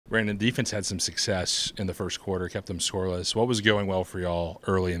Brandon, the defense had some success in the first quarter, kept them scoreless. What was going well for y'all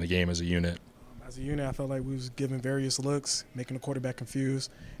early in the game as a unit? As a unit, I felt like we was giving various looks, making the quarterback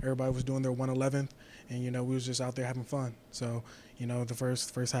confused. Everybody was doing their 111th, and, we was just out there having fun. So, the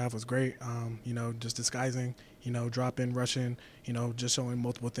first half was great, just disguising, dropping, rushing, just showing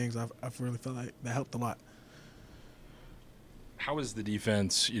multiple things. I've really felt like that helped a lot. How is the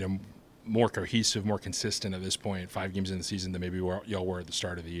defense, more cohesive, more consistent at this point, 5 games in the season than maybe y'all were at the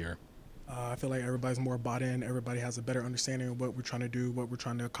start of the year? I feel like everybody's more bought in. Everybody has a better understanding of what we're trying to do, what we're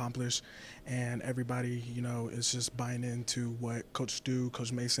trying to accomplish, and everybody, is just buying into what Coach Stu,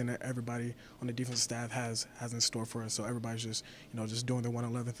 Coach Mason, and everybody on the defensive staff has in store for us. So everybody's just, just doing their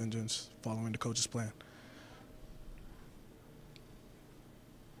 111th and just following the coach's plan.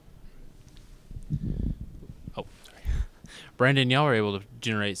 Brandon, y'all were able to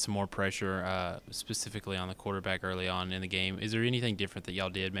generate some more pressure, specifically on the quarterback early on in the game. Is there anything different that y'all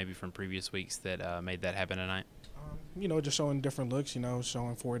did maybe from previous weeks that made that happen tonight? Just showing different looks,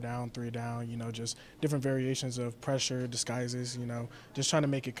 showing 4 down, 3 down, just different variations of pressure, disguises, just trying to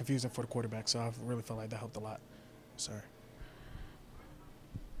make it confusing for the quarterback. So I really felt like that helped a lot. Sorry.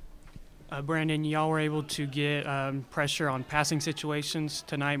 Brandon, y'all were able to get pressure on passing situations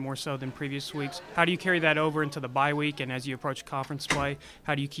tonight more so than previous weeks. How do you carry that over into the bye week, and as you approach conference play,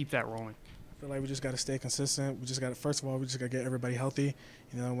 how do you keep that rolling? I feel like we just got to stay consistent. We just got to, first of all, we just got to get everybody healthy.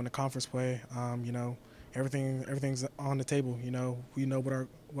 When the conference play, everything's on the table. We know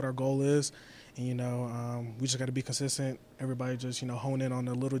what our goal is, and we just got to be consistent. Everybody just hone in on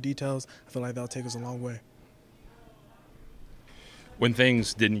the little details. I feel like that'll take us a long way. When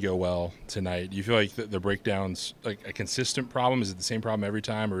things didn't go well tonight, do you feel like the breakdown's like a consistent problem? Is it the same problem every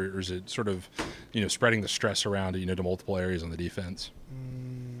time, or is it sort of, spreading the stress around, to multiple areas on the defense?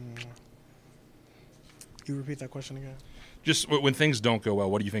 Can you repeat that question again? Just when things don't go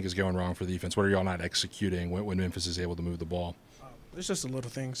well, what do you think is going wrong for the defense? What are y'all not executing when Memphis is able to move the ball? It's just the little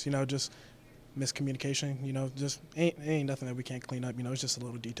things, just miscommunication, just ain't nothing that we can't clean up. It's just the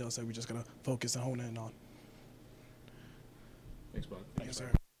little details that we just got to focus and hone in on. Thanks, bud. Yes, sir.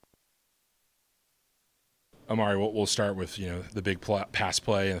 Amari, we'll start with the big pass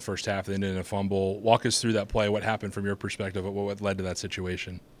play in the first half that ended in a fumble. Walk us through that play. What happened from your perspective? What led to that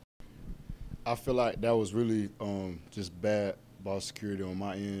situation? I feel like that was really just bad ball security on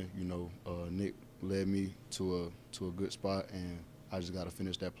my end. Nick led me to a good spot, and I just got to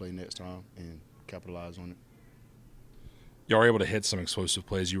finish that play next time and capitalize on it. Y'all were able to hit some explosive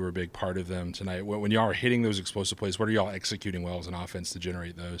plays. You were a big part of them tonight. When y'all are hitting those explosive plays, what are y'all executing well as an offense to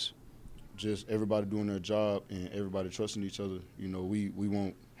generate those? Just everybody doing their job and everybody trusting each other. We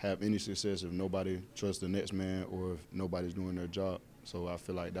won't have any success if nobody trusts the next man or if nobody's doing their job. So I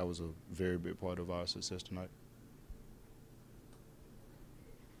feel like that was a very big part of our success tonight.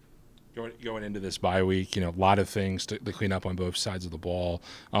 Going into this bye week, a lot of things to clean up on both sides of the ball.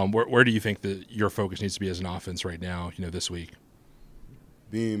 Where do you think that your focus needs to be as an offense right now, this week?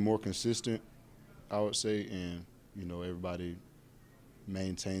 Being more consistent, I would say, and, everybody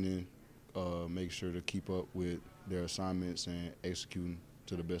maintaining, make sure to keep up with their assignments and executing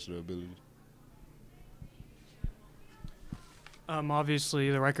to the best of their ability. Obviously,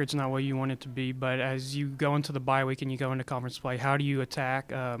 the record's not what you want it to be, but as you go into the bye week and you go into conference play, how do you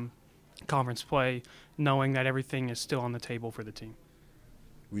attack conference play knowing that everything is still on the table for the team?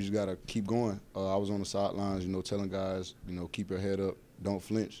 We just got to keep going. I was on the sidelines, telling guys, keep your head up, don't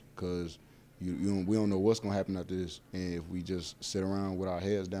flinch, because we don't know what's going to happen after this. And if we just sit around with our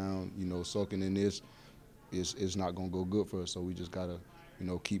heads down, sulking in this, it's not going to go good for us. So we just got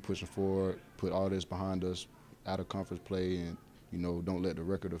to, keep pushing forward, put all this behind us, out of conference play, and, don't let the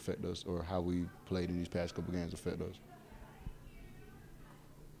record affect us or how we played in these past couple games affect us.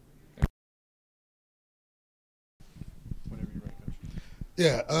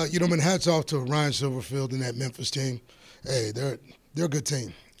 Yeah, hats off to Ryan Silverfield and that Memphis team. Hey, they're a good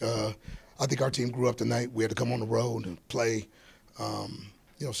team. I think our team grew up tonight. We had to come on the road and play,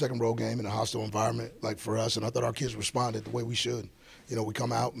 second road game in a hostile environment like for us, and I thought our kids responded the way we should. We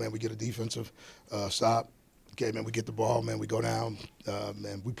come out, man, we get a defensive stop. Okay, man, we get the ball, man, we go down,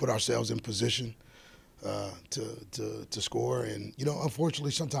 and we put ourselves in position to score. And,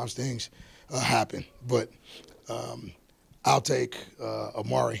 unfortunately, sometimes things happen, but I'll take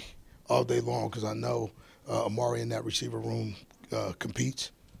Amari all day long because I know Amari in that receiver room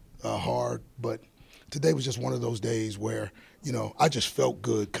competes hard. But today was just one of those days where, I just felt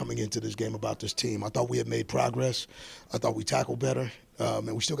good coming into this game about this team. I thought we had made progress. I thought we tackled better.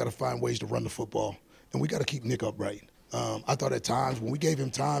 And we still got to find ways to run the football. And we got to keep Nick upright. I thought at times when we gave him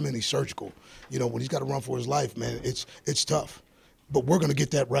time and he's surgical, when he's got to run for his life, man, it's tough. but we're going to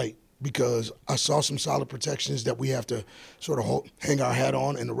get that right because I saw some solid protections that we have to sort of hang our hat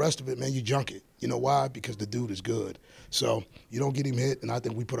on, and the rest of it, man, you junk it. You know why? Because the dude is good. So you don't get him hit, and I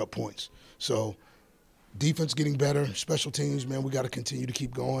think we put up points. So defense getting better, special teams, man, we got to continue to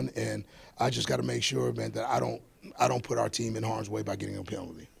keep going, and I just got to make sure, man, that I don't put our team in harm's way by getting a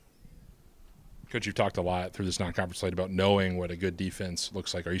penalty. Coach, you've talked a lot through this non-conference slate about knowing what a good defense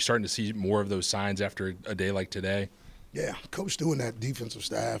looks like. Are you starting to see more of those signs after a day like today? Yeah, Coach Stu and that defensive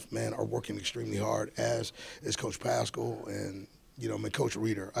staff, man, are working extremely hard, as is Coach Pascal and, Coach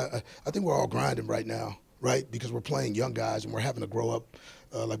Reeder. I think we're all grinding right now, right, because we're playing young guys and we're having to grow up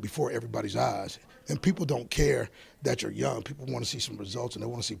like before everybody's eyes. And people don't care that you're young. People want to see some results and they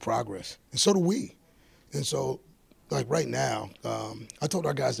want to see progress. And so do we. And so, like right now, I told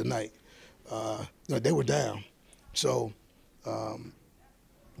our guys tonight, they were down. So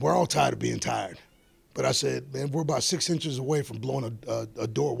we're all tired of being tired. But I said, man, we're about 6 inches away from blowing a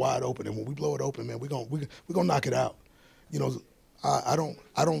door wide open. And when we blow it open, man, we're gonna knock it out. I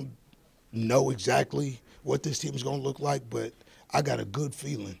don't know exactly what this team is going to look like, but I got a good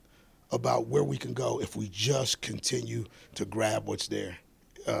feeling about where we can go if we just continue to grab what's there.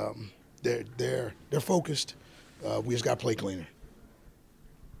 They're focused. We just got to play cleaner.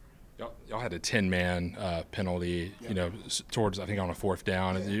 Y'all had a 10-man penalty, towards, I think, on a fourth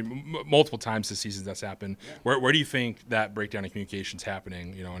down. And multiple times this season that's happened. Yeah. Where do you think that breakdown in communication's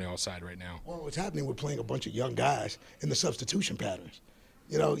happening, on y'all's side right now? Well, what's happening, we're playing a bunch of young guys in the substitution patterns.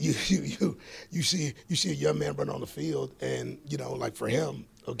 You see a young man run on the field, and like for him,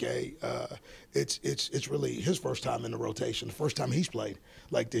 okay, it's really his first time in the rotation, the first time he's played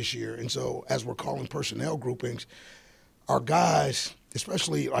like this year. And so as we're calling personnel groupings, our guys,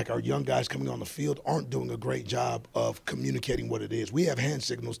 especially like our young guys coming on the field, aren't doing a great job of communicating what it is. We have hand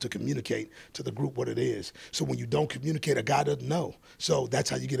signals to communicate to the group what it is. So when you don't communicate, a guy doesn't know. So that's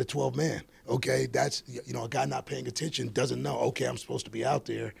how you get a 12-man. Okay, that's, a guy not paying attention doesn't know, okay, I'm supposed to be out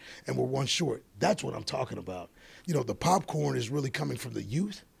there, and we're one short. That's what I'm talking about. The popcorn is really coming from the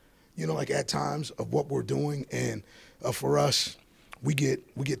youth, like at times of what we're doing. And for us, we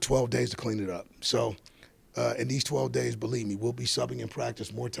get 12 days to clean it up. So in these 12 days, believe me, we'll be subbing in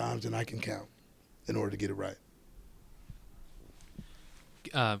practice more times than I can count in order to get it right.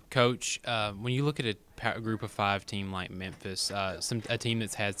 Coach, when you look at a group of 5 team like Memphis, a team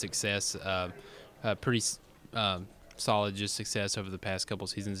that's had success, pretty solid just success over the past couple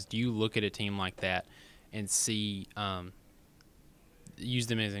seasons, do you look at a team like that and see use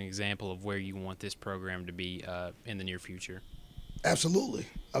them as an example of where you want this program to be in the near future? Absolutely.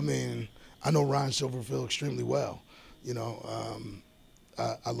 I mean, I know Ryan Silverfield extremely well.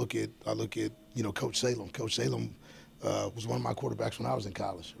 I look at Coach Salem. Coach Salem was one of my quarterbacks when I was in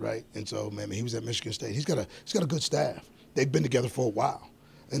college, right? And so, man, he was at Michigan State. He's got a good staff. They've been together for a while,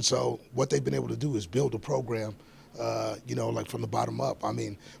 and so what they've been able to do is build a program, like from the bottom up. I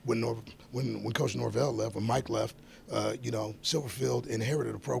mean, when Coach Norvell left, when Mike left, Silverfield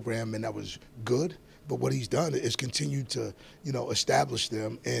inherited a program, and that was good. But what he's done is continued to, establish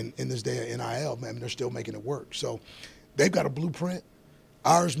them. And in this day of NIL, man, they're still making it work. So they've got a blueprint.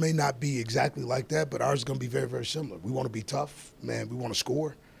 Ours may not be exactly like that, but ours is going to be very, very similar. We want to be tough, man. We want to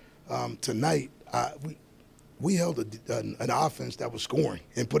score. Tonight, we held an offense that was scoring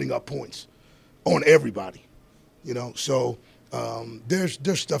and putting up points on everybody. So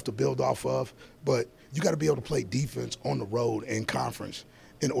there's stuff to build off of, but you got to be able to play defense on the road and conference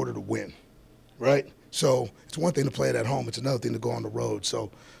in order to win. Right? So it's one thing to play it at home. It's another thing to go on the road.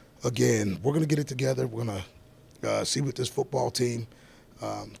 So, again, we're going to get it together. We're going to see what this football team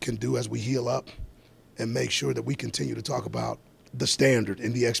can do as we heal up and make sure that we continue to talk about the standard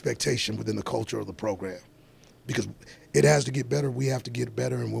and the expectation within the culture of the program. Because it has to get better. We have to get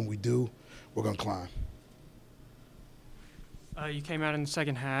better. And when we do, we're going to climb. You came out in the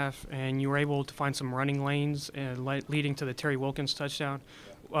second half, and you were able to find some running lanes leading to the Terry Wilkins touchdown.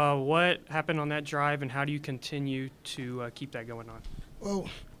 What happened on that drive, and how do you continue to keep that going on? Well,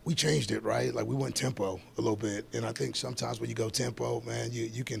 we changed it, right? Like we went tempo a little bit, and I think sometimes when you go tempo, man, you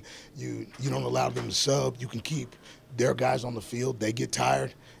don't allow them to sub. You can keep their guys on the field. They get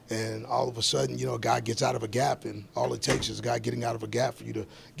tired, and all of a sudden, a guy gets out of a gap, and all it takes is a guy getting out of a gap for you to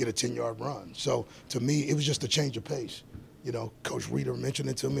get a 10-yard run. So to me, it was just a change of pace. Coach Reeder mentioned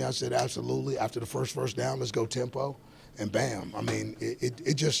it to me. I said, absolutely. After the first down, let's go tempo. And bam, I mean,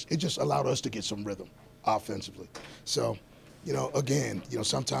 it just allowed us to get some rhythm offensively. So, again,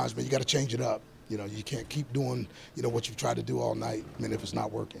 sometimes, man, you got to change it up. You can't keep doing, what you've tried to do all night, if it's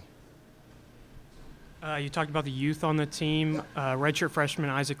not working. You talked about the youth on the team. Redshirt freshman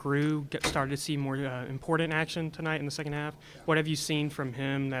Isaac Rue started to see more important action tonight in the second half. What have you seen from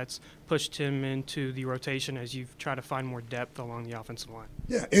him that's pushed him into the rotation as you've tried to find more depth along the offensive line?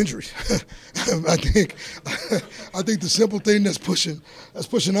 Yeah, injuries. I think the simple thing that's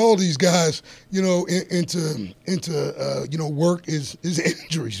pushing all these guys, into work is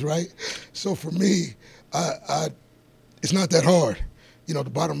injuries, right? So for me, it's not that hard. The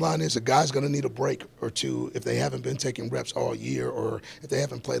bottom line is a guy's going to need a break or two if they haven't been taking reps all year or if they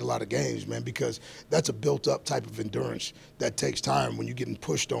haven't played a lot of games, man, because that's a built-up type of endurance that takes time when you're getting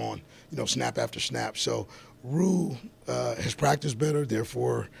pushed on, snap after snap. So Rue has practiced better,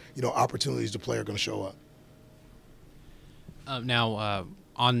 therefore, opportunities to play are going to show up. Now,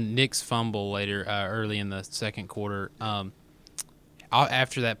 on Nick's fumble later, early in the second quarter,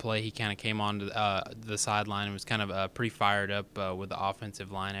 after that play, he kind of came onto the sideline and was kind of pretty fired up with the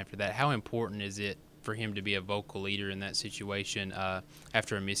offensive line after that. How important is it for him to be a vocal leader in that situation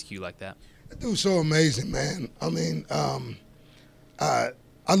after a miscue like that? That dude's so amazing, man. I mean, I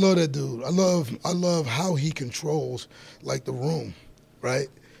love that dude. I love how he controls, the room, right?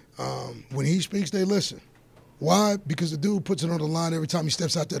 When he speaks, they listen. Why? Because the dude puts it on the line every time he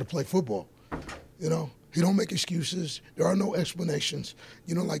steps out there to play football, He don't make excuses. There are no explanations.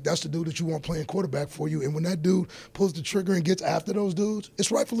 That's the dude that you want playing quarterback for you. And when that dude pulls the trigger and gets after those dudes,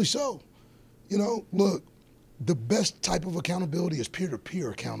 it's rightfully so. Look, the best type of accountability is peer-to-peer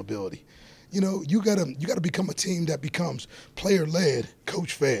accountability. You gotta become a team that becomes player-led,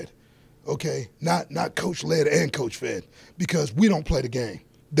 coach-fed, okay? Not coach-led and coach-fed, because we don't play the game.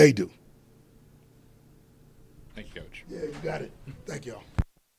 They do. Thank you, Coach. Yeah, you got it. Thank y'all.